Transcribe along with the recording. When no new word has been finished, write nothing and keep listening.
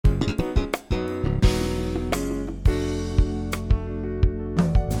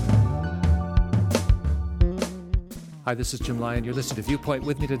Hi, this is Jim Lyon. You're listening to Viewpoint.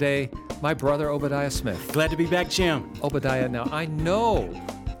 With me today, my brother Obadiah Smith. Glad to be back, Jim. Obadiah, now I know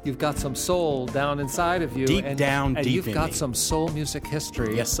you've got some soul down inside of you. Deep down, and deep you've in got me. some soul music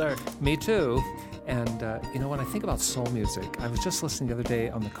history. Yes, sir. Me too. And, when I think about soul music, I was just listening the other day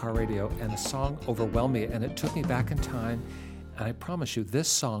on the car radio, and a song overwhelmed me, and it took me back in time. And I promise you, this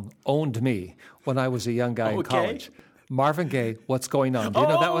song owned me when I was a young guy in college. Marvin Gaye, What's Going On? Do you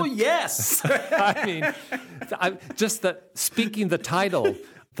know that one? Oh, yes. I mean, speaking the title,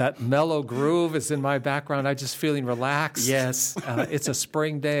 that mellow groove is in my background. I'm just feeling relaxed. Yes. It's a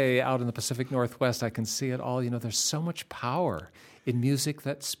spring day out in the Pacific Northwest. I can see it all. You know, there's so much power in music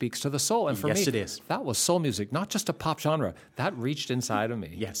that speaks to the soul. And for me, Yes, it is. that was soul music, not just a pop genre. That reached inside of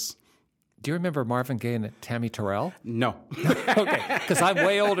me. Yes. Do you remember Marvin Gaye and Tammy Terrell? No. Okay, because I'm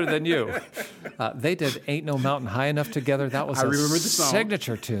way older than you. They did Ain't No Mountain High Enough together. That was I remember the song.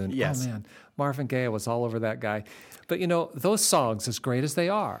 Signature tune. Yes. Oh, man. Marvin Gaye was all over that guy. But, you know, those songs, as great as they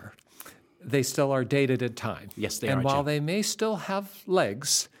are, they still are dated in time. Yes, they and are, while Jim. they may still have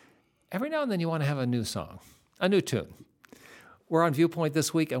legs, every now and then you want to have a new song, a new tune. We're on Viewpoint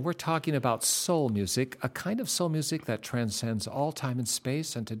this week, and we're talking about soul music, a kind of soul music that transcends all time and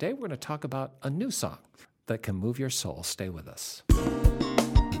space. And today we're going to talk about a new song that can move your soul. Stay with us.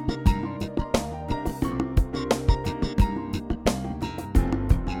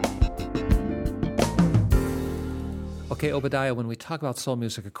 Okay, Obadiah, when we talk about soul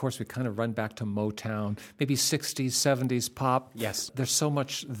music, of course, we kind of run back to Motown, maybe 60s, 70s pop. Yes. There's so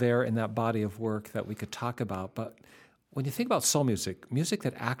much there in that body of work that we could talk about. But when you think about soul music, music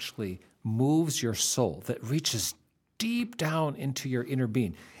that actually moves your soul, that reaches deep down into your inner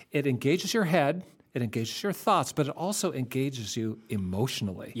being, it engages your head, it engages your thoughts, but it also engages you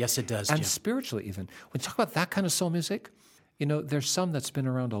emotionally. Yes, it does, And Jim. spiritually even. When you talk about that kind of soul music, you know, there's some that's been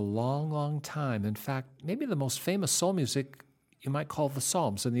around a long, long time. In fact, maybe the most famous soul music you might call the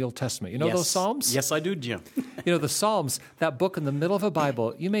Psalms in the Old Testament. You know Yes. those Psalms? Yes, I do, Jim. You know, the Psalms, that book in the middle of a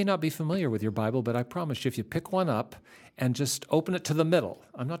Bible, you may not be familiar with your Bible, but I promise you, if you pick one up and just open it to the middle,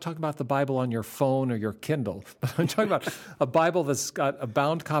 I'm not talking about the Bible on your phone or your Kindle, but I'm talking about a Bible that's got a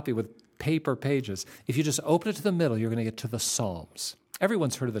bound copy with paper pages. If you just open it to the middle, you're going to get to the Psalms.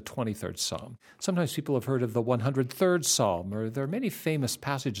 Everyone's heard of the 23rd Psalm. Sometimes people have heard of the 103rd Psalm, or there are many famous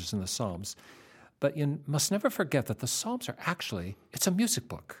passages in the Psalms. But you must never forget that the Psalms are actually, it's a music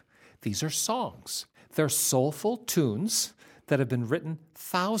book. These are songs. They're soulful tunes that have been written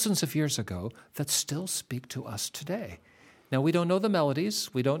thousands of years ago that still speak to us today. Now, we don't know the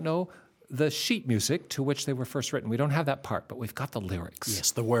melodies. We don't know the sheet music to which they were first written. We don't have that part, but we've got the lyrics.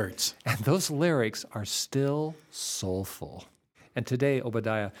 Yes, the words. And those lyrics are still soulful. And today,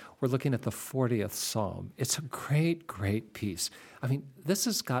 Obadiah, we're looking at the 40th Psalm. It's a great, great piece. I mean, this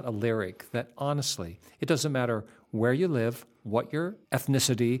has got a lyric that, honestly, it doesn't matter where you live, what your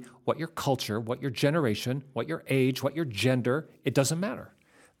ethnicity, what your culture, what your generation, what your age, what your gender, it doesn't matter.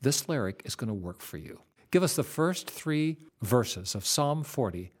 This lyric is going to work for you. Give us the first 3 verses of Psalm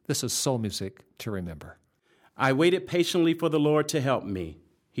 40. This is soul music to remember. I waited patiently for the Lord to help me.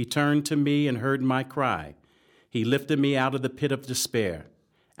 He turned to me and heard my cry. He lifted me out of the pit of despair,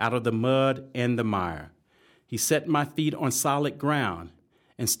 out of the mud and the mire. He set my feet on solid ground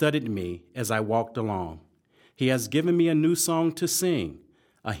and studied me as I walked along. He has given me a new song to sing,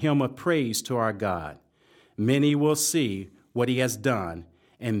 a hymn of praise to our God. Many will see what he has done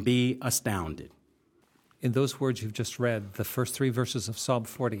and be astounded. In those words you've just read, the first 3 verses of Psalm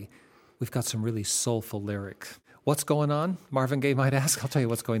 40, we've got some really soulful lyrics. What's going on? Marvin Gaye might ask. I'll tell you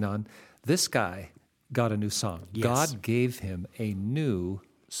what's going on. This guy got a new song. Yes. God gave him a new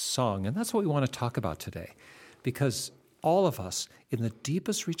song. And that's what we want to talk about today. Because all of us, in the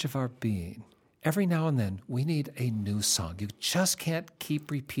deepest reach of our being, every now and then, we need a new song. You just can't keep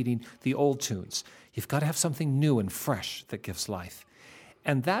repeating the old tunes. You've got to have something new and fresh that gives life.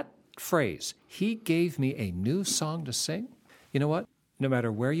 And that phrase, he gave me a new song to sing, you know what? No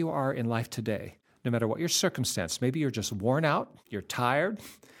matter where you are in life today, no matter what your circumstance, maybe you're just worn out, you're tired,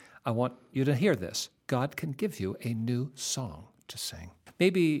 I want you to hear this. God can give you a new song to sing.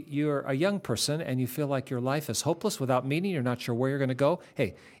 Maybe you're a young person and you feel like your life is hopeless without meaning. You're not sure where you're going to go.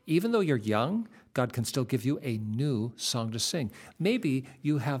 Hey, even though you're young, God can still give you a new song to sing. Maybe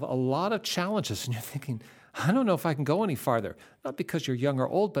you have a lot of challenges and you're thinking, I don't know if I can go any farther. Not because you're young or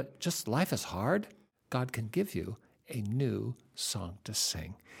old, but just life is hard. God can give you a new song to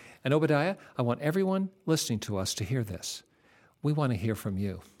sing. And Obadiah, I want everyone listening to us to hear this. We want to hear from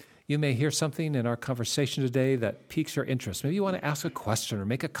you. You may hear something in our conversation today that piques your interest. Maybe you want to ask a question or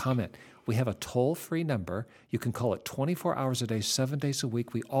make a comment. We have a toll-free number. You can call it 24 hours a day, 7 days a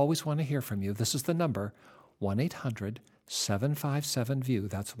week. We always want to hear from you. This is the number, 1-800-757-VIEW.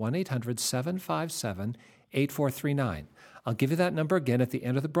 That's 1-800-757-8439. I'll give you that number again at the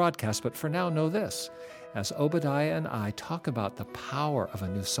end of the broadcast, but for now, know this. As Obadiah and I talk about the power of a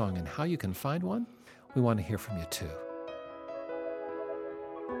new song and how you can find one, we want to hear from you too.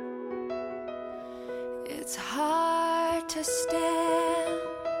 It's hard to stand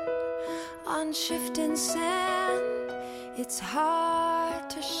on shifting sand. It's hard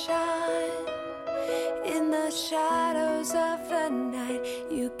to shine in the shadows of the night.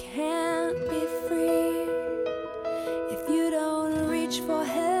 You can't be free if you don't reach for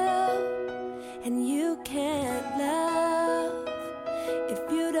help, and you can't love if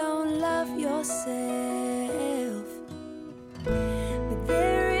you don't love yourself. But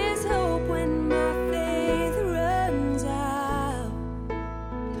there is hope when my faith runs out,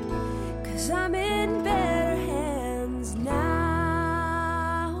 'cause I'm in better hands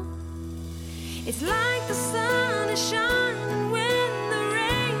now. It's like the sun is shining when the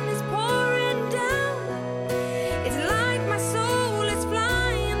rain is pouring down. It's like my soul is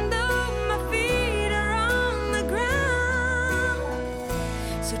flying though my feet are on the ground.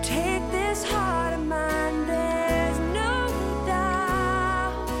 So take this heart of mine, there's no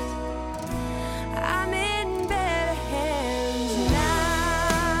doubt I'm in better hands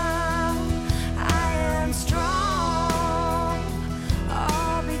now. I am strong,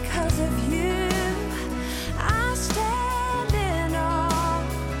 all because of you. I stand in awe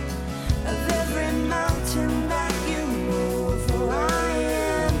of every mountain that you move, for I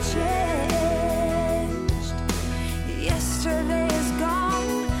am changed. Yesterday is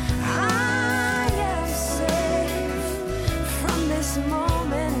gone, I am safe from this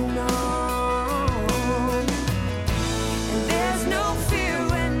moment on. And there's no fear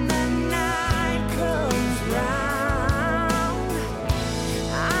when the night comes round.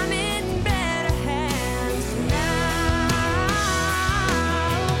 I'm in better hands now.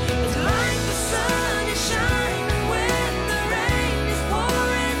 It's like the sun is shining when the rain is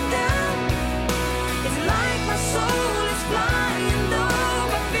pouring down. It's like my soul is flying though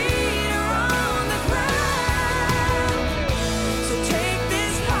my feet are on the ground. So take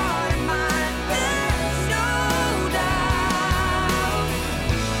this heart of mine, there's no doubt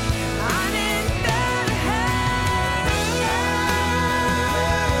I'm in better hands now.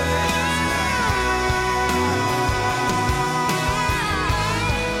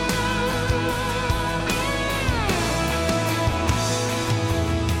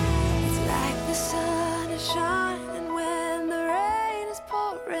 It's like the sun is shining when the rain is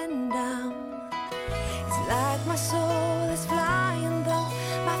pouring down. It's like my soul is flying though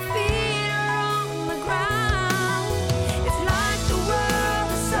my feet are on the ground. It's like the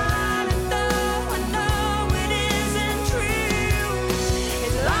world is silent though I know it isn't true.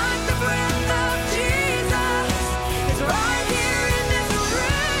 It's like the breath of Jesus is right here in this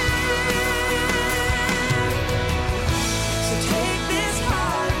room. So take this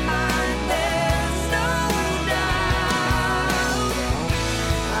heart of mine, there's no doubt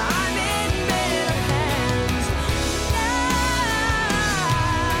I'm in better hands now.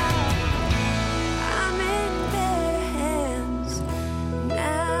 I'm in better hands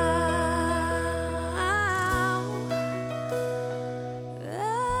now.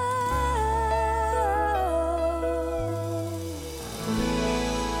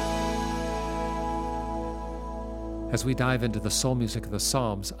 As we dive into the soul music of the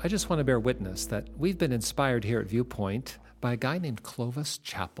Psalms, I just want to bear witness that we've been inspired here at Viewpoint by a guy named Clovis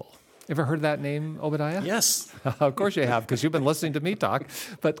Chappell. Ever heard that name, Obadiah? Yes. Of course you have, because you've been listening to me talk.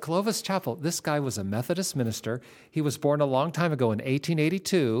 But Clovis Chappell, this guy was a Methodist minister. He was born a long time ago in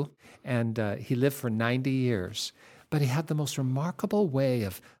 1882, and he lived for 90 years. But he had the most remarkable way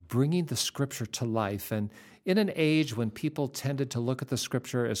of bringing the Scripture to life. And in an age when people tended to look at the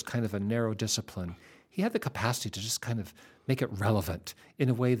Scripture as kind of a narrow discipline, he had the capacity to just kind of make it relevant in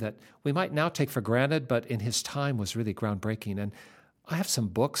a way that we might now take for granted, but in his time was really groundbreaking. And I have some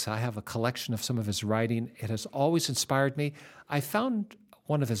books. I have a collection of some of his writing. It has always inspired me. I found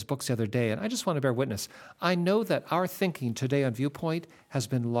one of his books the other day, and I just want to bear witness. I know that our thinking today on Viewpoint has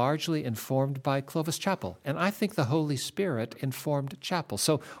been largely informed by Clovis Chappell, and I think the Holy Spirit informed Chappell.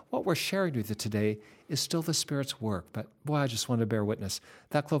 So what we're sharing with you today is still the Spirit's work, but boy, I just want to bear witness.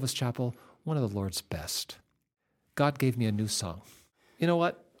 That Clovis Chappell, one of the Lord's best. God gave me a new song. You know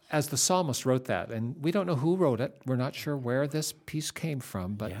what? as the psalmist wrote that, and we don't know who wrote it. We're not sure where this piece came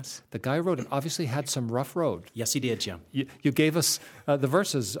from, but Yes. the guy who wrote it obviously had some rough road. Yes, he did, Jim. You gave us the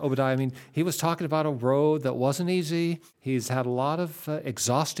verses, Obadiah. I mean, he was talking about a road that wasn't easy. He's had a lot of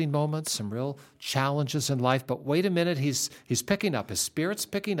exhausting moments, some real challenges in life. But wait a minute, he's picking up. His spirit's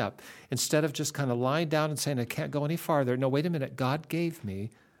picking up. Instead of just kind of lying down and saying, I can't go any farther. No, wait a minute. God gave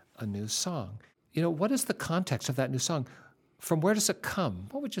me a new song. You know, what is the context of that new song? From where does it come?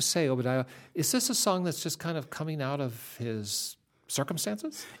 What would you say, Obadiah? Is this a song that's just kind of coming out of his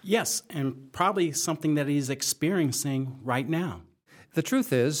circumstances? Yes, and probably something that he's experiencing right now. The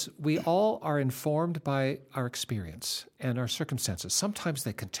truth is, we all are informed by our experience and our circumstances. Sometimes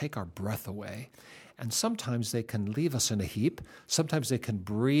they can take our breath away, and sometimes they can leave us in a heap. Sometimes they can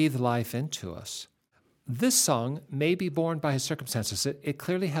breathe life into us. This song may be born by his circumstances. It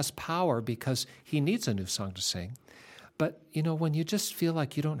clearly has power because he needs a new song to sing. But, you know, when you just feel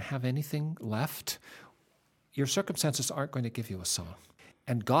like you don't have anything left, your circumstances aren't going to give you a song.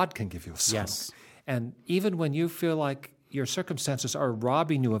 And God can give you a song. Yes. And even when you feel like your circumstances are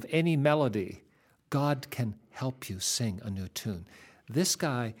robbing you of any melody, God can help you sing a new tune. This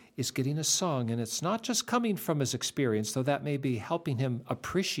guy is getting a song, and it's not just coming from his experience, though that may be helping him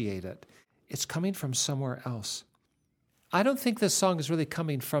appreciate it. It's coming from somewhere else. I don't think this song is really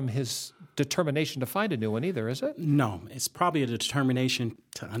coming from his determination to find a new one either, is it? No, it's probably a determination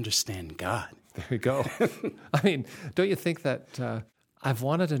to understand God. There you go. I mean, don't you think that I've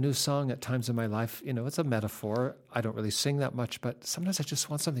wanted a new song at times in my life? You know, it's a metaphor. I don't really sing that much, but sometimes I just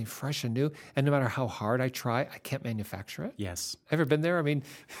want something fresh and new. And no matter how hard I try, I can't manufacture it. Yes. Ever been there? I mean,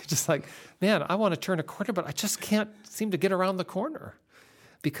 just like, man, I want to turn a corner, but I just can't seem to get around the corner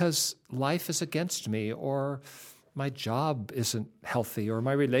because life is against me, or my job isn't healthy, or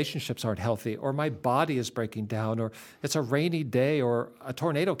my relationships aren't healthy, or my body is breaking down, or it's a rainy day, or a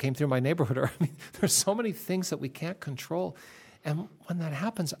tornado came through my neighborhood. Or, I mean, there's so many things that we can't control. And when that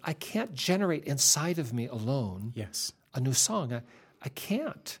happens, I can't generate inside of me alone Yes. a new song. I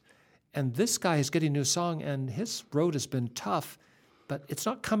can't. And this guy is getting a new song, and his road has been tough, but it's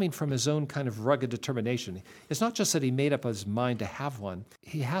not coming from his own kind of rugged determination. It's not just that he made up his mind to have one.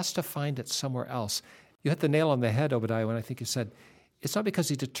 He has to find it somewhere else. You hit the nail on the head, Obadiah, when I think you said, it's not because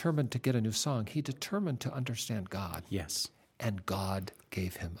he determined to get a new song. He determined to understand God. Yes. And God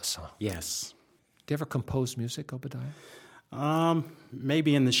gave him a song. Yes. Do you ever compose music, Obadiah?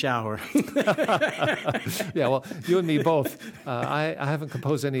 Maybe in the shower. Yeah, well, you and me both. I haven't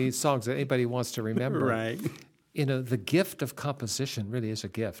composed any songs that anybody wants to remember. Right. You know, the gift of composition really is a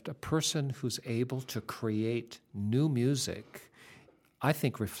gift. A person who's able to create new music, I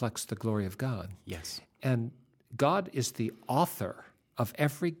think, reflects the glory of God. Yes. And God is the author of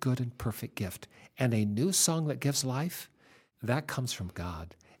every good and perfect gift. And a new song that gives life, that comes from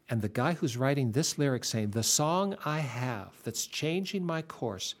God. And the guy who's writing this lyric saying, the song I have that's changing my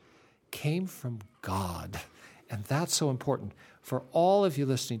course came from God. And that's so important. For all of you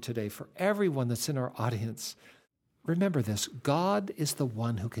listening today, for everyone that's in our audience, remember this. God is the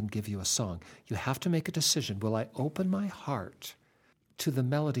one who can give you a song. You have to make a decision. Will I open my heart to the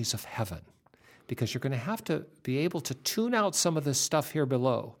melodies of heaven? Because you're going to have to be able to tune out some of this stuff here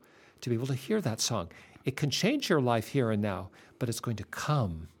below to be able to hear that song. It can change your life here and now, but it's going to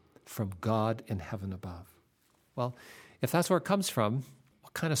come from God in heaven above. Well, if that's where it comes from,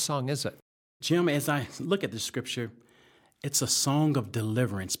 what kind of song is it? Jim, as I look at the scripture, it's a song of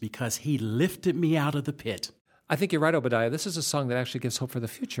deliverance because he lifted me out of the pit. I think you're right, Obadiah. This is a song that actually gives hope for the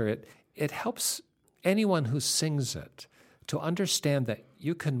future. It helps anyone who sings it to understand that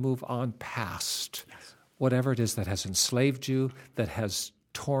you can move on past whatever it is that has enslaved you, that has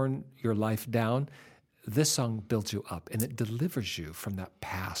torn your life down. This song builds you up, and it delivers you from that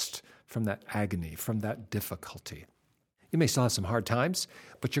past, from that agony, from that difficulty. You may still have some hard times,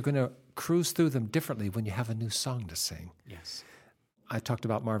 but you're going to cruise through them differently when you have a new song to sing. Yes. I talked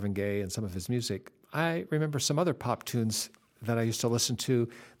about Marvin Gaye and some of his music. I remember some other pop tunes that I used to listen to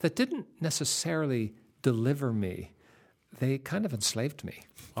that didn't necessarily deliver me. They kind of enslaved me.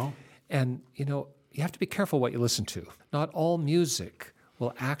 Oh. And, you know, you have to be careful what you listen to. Not all music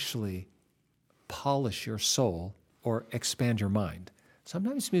will actually polish your soul or expand your mind.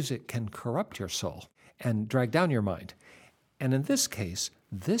 Sometimes music can corrupt your soul and drag down your mind. And in this case,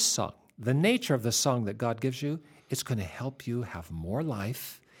 this song, the nature of the song that God gives you, it's going to help you have more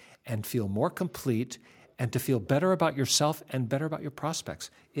life and feel more complete and to feel better about yourself and better about your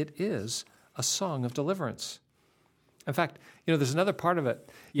prospects. It is a song of deliverance. In fact, you know, there's another part of it.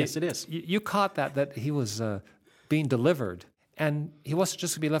 Yes, it is. You caught that he was being delivered. And he wasn't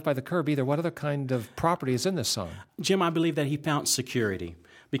just going to be left by the curb either. What other kind of property is in this song? Jim, I believe that he found security.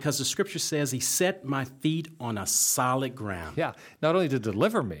 Because the scripture says he set my feet on a solid ground. Yeah, not only to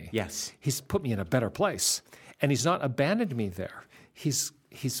deliver me, Yes. he's put me in a better place. And he's not abandoned me there. He's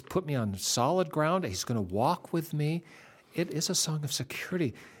put me on solid ground. He's going to walk with me. It is a song of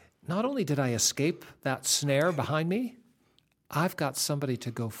security. Not only did I escape that snare behind me, I've got somebody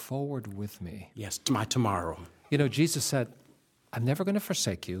to go forward with me. Yes, to my tomorrow. You know, Jesus said, I'm never going to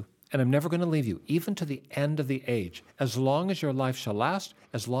forsake you, and I'm never going to leave you, even to the end of the age. As long as your life shall last,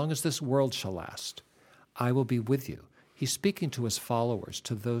 as long as this world shall last, I will be with you. He's speaking to his followers,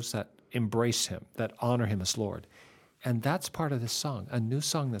 to those that embrace him, that honor him as Lord. And that's part of this song, a new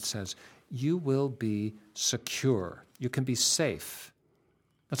song that says, you will be secure. You can be safe.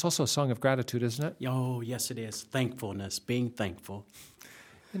 That's also a song of gratitude, isn't it? Oh, yes, it is. Thankfulness, being thankful.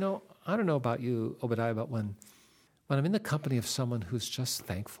 You know, I don't know about you, Obadiah, but when I'm in the company of someone who's just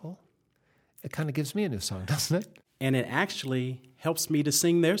thankful, it kind of gives me a new song, doesn't it? And it actually helps me to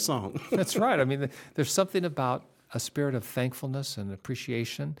sing their song. That's right. I mean, there's something about a spirit of thankfulness and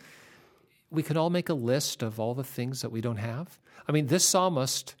appreciation. We can all make a list of all the things that we don't have. I mean, this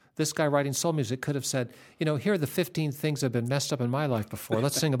psalmist, this guy writing soul music could have said, you know, here are the 15 things that have been messed up in my life before.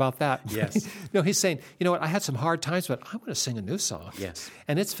 Let's sing about that. Yes. No, he's saying, you know what, I had some hard times, but I'm going to sing a new song. Yes.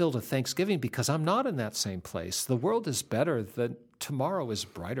 And it's filled with thanksgiving because I'm not in that same place. The world is better. Tomorrow is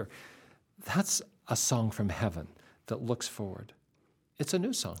brighter. That's a song from heaven that looks forward. It's a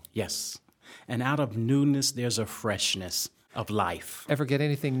new song. Yes. And out of newness, there's a freshness of life. Ever get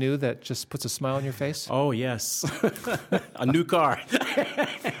anything new that just puts a smile on your face? Oh, yes. A new car.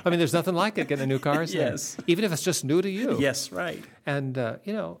 I mean, there's nothing like it, getting a new car, isn't Yes. there? Even if it's just new to you. Yes, right. And,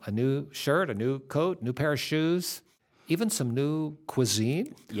 you know, a new shirt, a new coat, new pair of shoes, even some new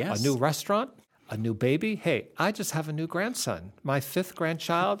cuisine, Yes. a new restaurant, a new baby. Hey, I just have a new grandson. My 5th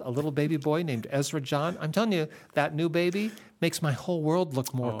grandchild, a little baby boy named Ezra John. I'm telling you, that new baby makes my whole world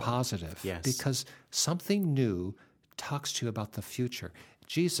look more positive. yes. Because something new talks to you about the future.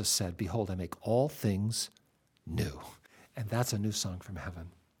 Jesus said, behold, I make all things new. And that's a new song from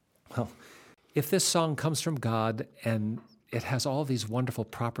heaven. Well, if this song comes from God and it has all these wonderful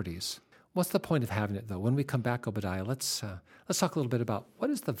properties, what's the point of having it, though? When we come back, Obadiah, let's talk a little bit about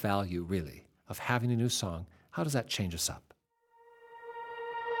what is the value, really, of having a new song. How does that change us up?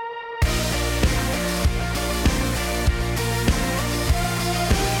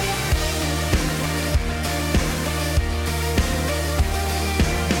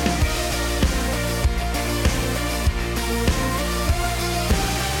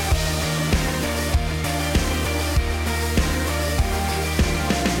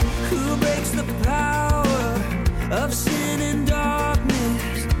 Who breaks the power of sin and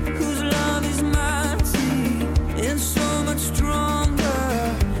darkness? Whose love is mighty and so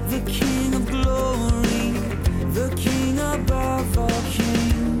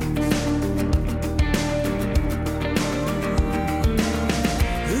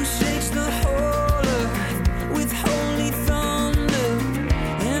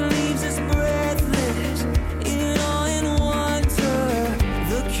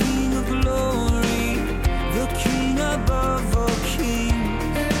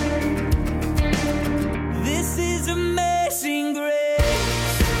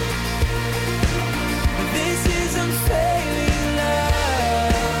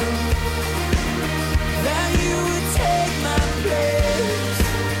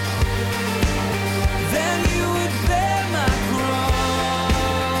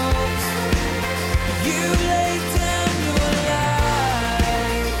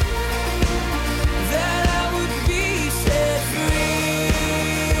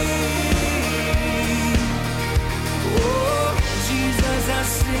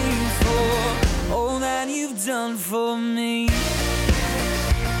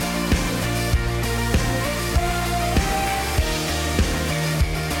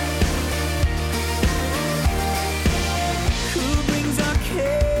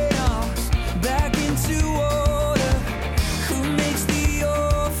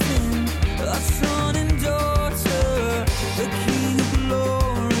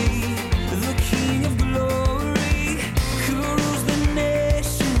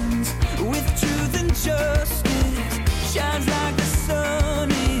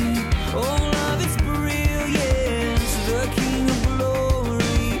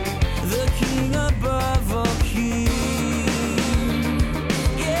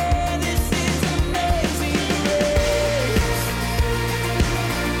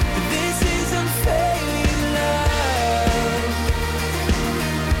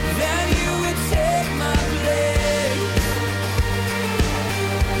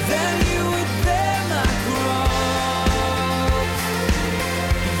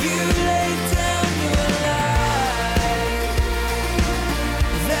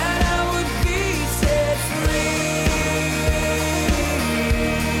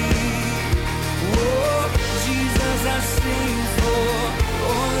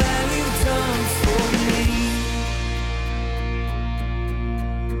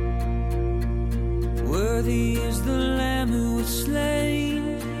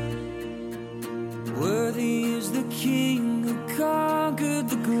conquered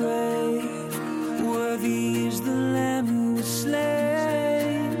the grave. Worthy is the Lamb who was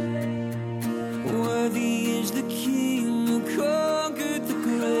slain. Worthy is the King who conquered the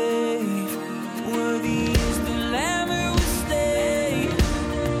grave. Worthy is the Lamb who was slain.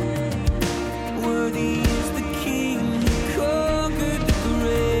 Worthy is the King who conquered the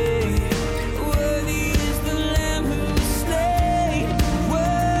grave. Worthy is the Lamb who was slain.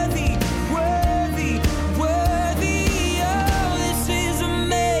 Worthy, worthy, worthy. Oh, this is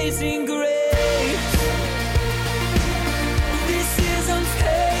amazing grace. This is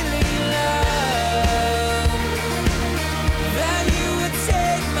unfailing love. That you would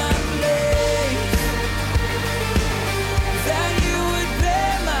take my place. That you would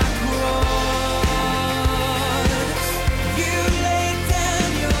bear my cross. You laid down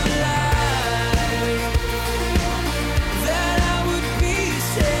your life. That I would be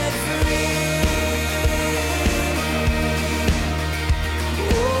set free.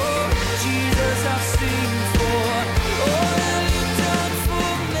 Oh, Jesus, I'll sing for all that you've done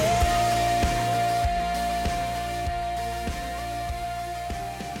for me.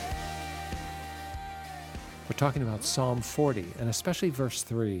 We're talking about Psalm 40, and especially verse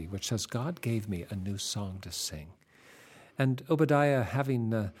 3, which says, God gave me a new song to sing. And Obadiah,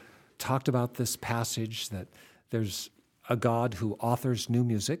 having talked about this passage, that there's a God who authors new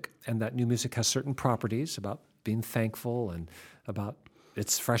music, and that new music has certain properties about being thankful and about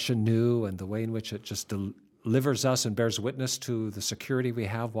it's fresh and new and the way in which it just delivers us and bears witness to the security we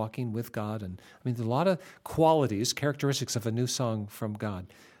have walking with God. And I mean, there's a lot of qualities, characteristics of a new song from God.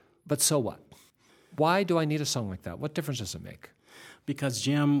 But so what? Why do I need a song like that? What difference does it make? Because,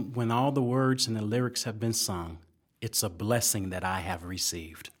 Jim, when all the words and the lyrics have been sung, it's a blessing that I have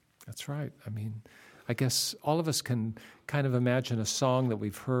received. That's right. I mean, I guess all of us can kind of imagine a song that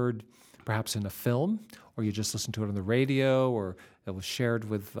we've heard perhaps in a film, or you just listened to it on the radio, or it was shared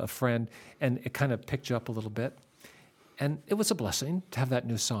with a friend, and it kind of picked you up a little bit. And it was a blessing to have that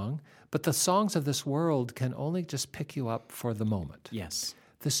new song, but the songs of this world can only just pick you up for the moment. Yes.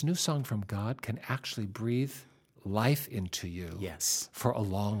 This new song from God can actually breathe life into you Yes. for a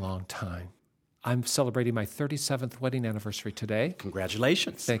long, long time. I'm celebrating my 37th wedding anniversary today.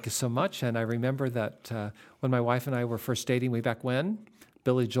 Congratulations. Thank you so much. And I remember that when my wife and I were first dating way back when,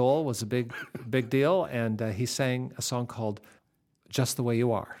 Billy Joel was a big deal, and he sang a song called Just the Way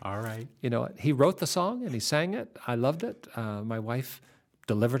You Are. All right. You know, he wrote the song and he sang it. I loved it. My wife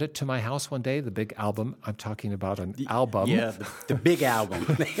delivered it to my house one day, the big album. I'm talking about an album. Yeah, the big album.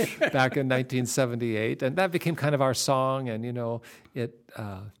 Back in 1978. And that became kind of our song, and, you know, it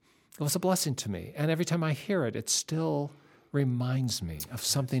was a blessing to me. And every time I hear it, it still reminds me of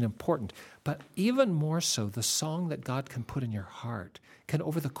something important. But even more so, the song that God can put in your heart can,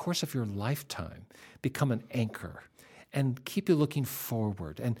 over the course of your lifetime, become an anchor and keep you looking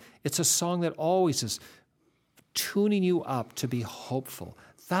forward. And it's a song that always is tuning you up to be hopeful.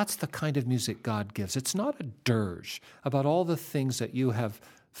 That's the kind of music God gives. It's not a dirge about all the things that you have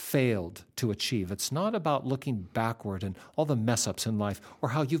failed to achieve. It's not about looking backward and all the mess-ups in life or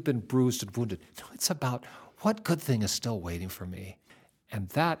how you've been bruised and wounded. No, it's about what good thing is still waiting for me. And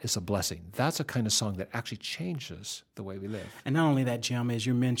that is a blessing. That's a kind of song that actually changes the way we live. And not only that, Jim, as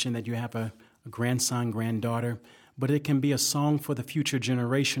you mentioned that you have a grandson, granddaughter, but it can be a song for the future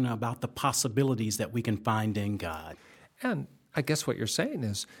generation about the possibilities that we can find in God. And I guess what you're saying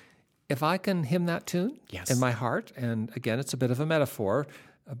is, if I can hymn that tune Yes. in my heart, and again, it's a bit of a metaphor,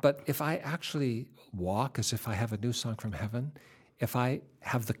 but if I actually walk as if I have a new song from heaven, if I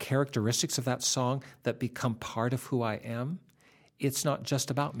have the characteristics of that song that become part of who I am, it's not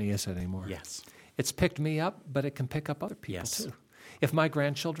just about me, is it, anymore? Yes. It's picked me up, but it can pick up other people Yes. too. If my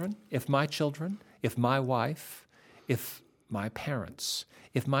grandchildren, if my children, if my wife, if my parents,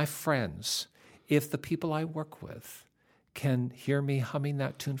 if my friends, if the people I work with can hear me humming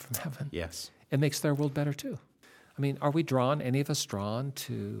that tune from heaven, Yes. it makes their world better too. I mean, are we any of us drawn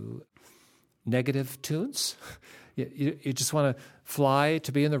to negative tunes? You just want to fly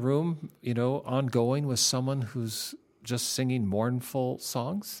to be in the room, you know, ongoing with someone who's just singing mournful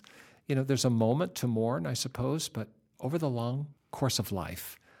songs? You know, there's a moment to mourn, I suppose, but over the long course of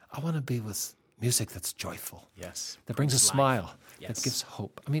life, I want to be with music that's joyful, Yes. that brings a Life. smile, Yes. that gives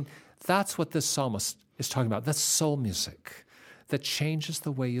hope. I mean, that's what this psalmist is talking about. That's soul music that changes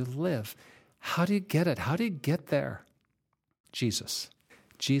the way you live. How do you get it? How do you get there? Jesus.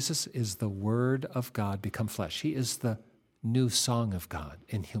 Jesus is the Word of God become flesh. He is the new song of God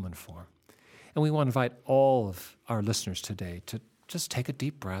in human form. And we want to invite all of our listeners today to just take a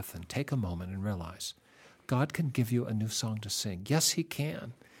deep breath and take a moment and realize God can give you a new song to sing. Yes, He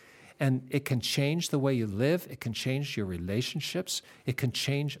can. And it can change the way you live. It can change your relationships. It can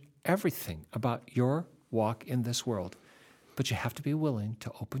change everything about your walk in this world. But you have to be willing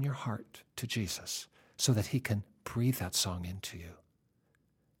to open your heart to Jesus so that he can breathe that song into you.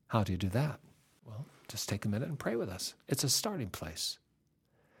 How do you do that? Well, just take a minute and pray with us. It's a starting place.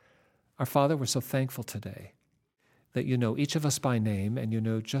 Our Father, we're so thankful today that you know each of us by name, and you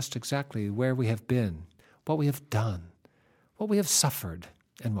know just exactly where we have been, what we have done, what we have suffered,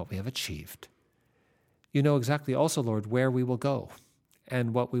 and what we have achieved. You know exactly also, Lord, where we will go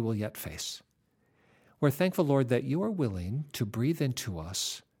and what we will yet face. We're thankful, Lord, that you are willing to breathe into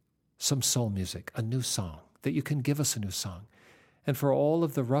us some soul music, a new song, that you can give us a new song. And for all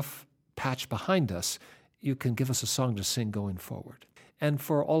of the rough patch behind us, you can give us a song to sing going forward. And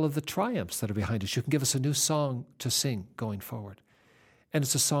for all of the triumphs that are behind us, you can give us a new song to sing going forward. And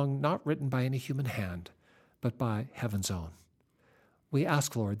it's a song not written by any human hand, but by heaven's own. We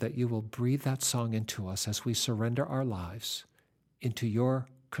ask, Lord, that you will breathe that song into us as we surrender our lives into your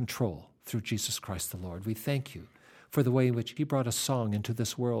control through Jesus Christ the Lord. We thank you for the way in which he brought a song into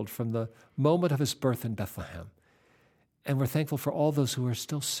this world from the moment of his birth in Bethlehem. And we're thankful for all those who are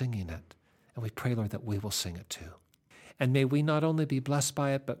still singing it. And we pray, Lord, that we will sing it too. And may we not only be blessed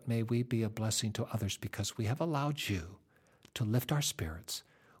by it, but may we be a blessing to others because we have allowed you to lift our spirits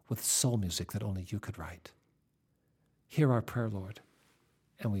with soul music that only you could write. Hear our prayer, Lord,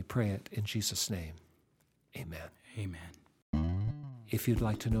 and we pray it in Jesus' name. Amen. Amen. If you'd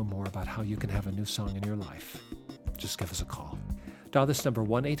like to know more about how you can have a new song in your life, just give us a call. Dial this number,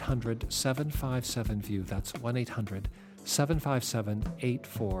 1-800-757-VIEW. That's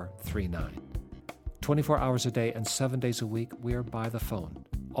 1-800-757-8439. 24 hours a day and 7 days a week, we're by the phone.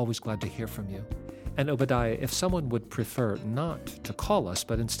 Always glad to hear from you. And Obadiah, if someone would prefer not to call us,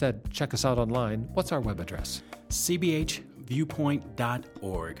 but instead check us out online, what's our web address?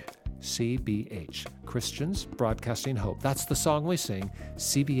 cbhviewpoint.org. CBH, Christians Broadcasting Hope. That's the song we sing,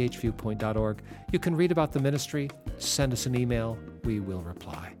 cbhviewpoint.org. You can read about the ministry, send us an email, we will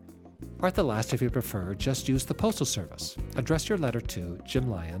reply. Or at the last, if you prefer, just use the Postal Service. Address your letter to Jim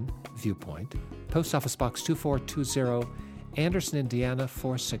Lyon, Viewpoint, Post Office Box 2420, Anderson, Indiana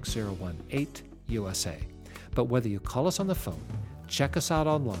 46018, USA. But whether you call us on the phone, check us out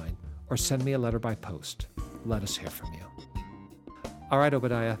online, or send me a letter by post, let us hear from you. All right,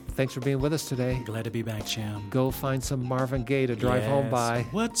 Obadiah, thanks for being with us today. Glad to be back, Jim. Go find some Marvin Gaye to drive home by.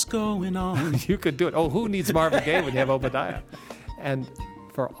 What's going on? You could do it. Oh, who needs Marvin Gaye when you have Obadiah? And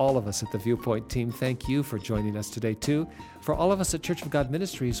for all of us at the Viewpoint team, thank you for joining us today, too. For all of us at Church of God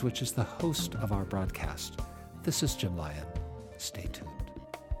Ministries, which is the host of our broadcast, this is Jim Lyon. Stay tuned.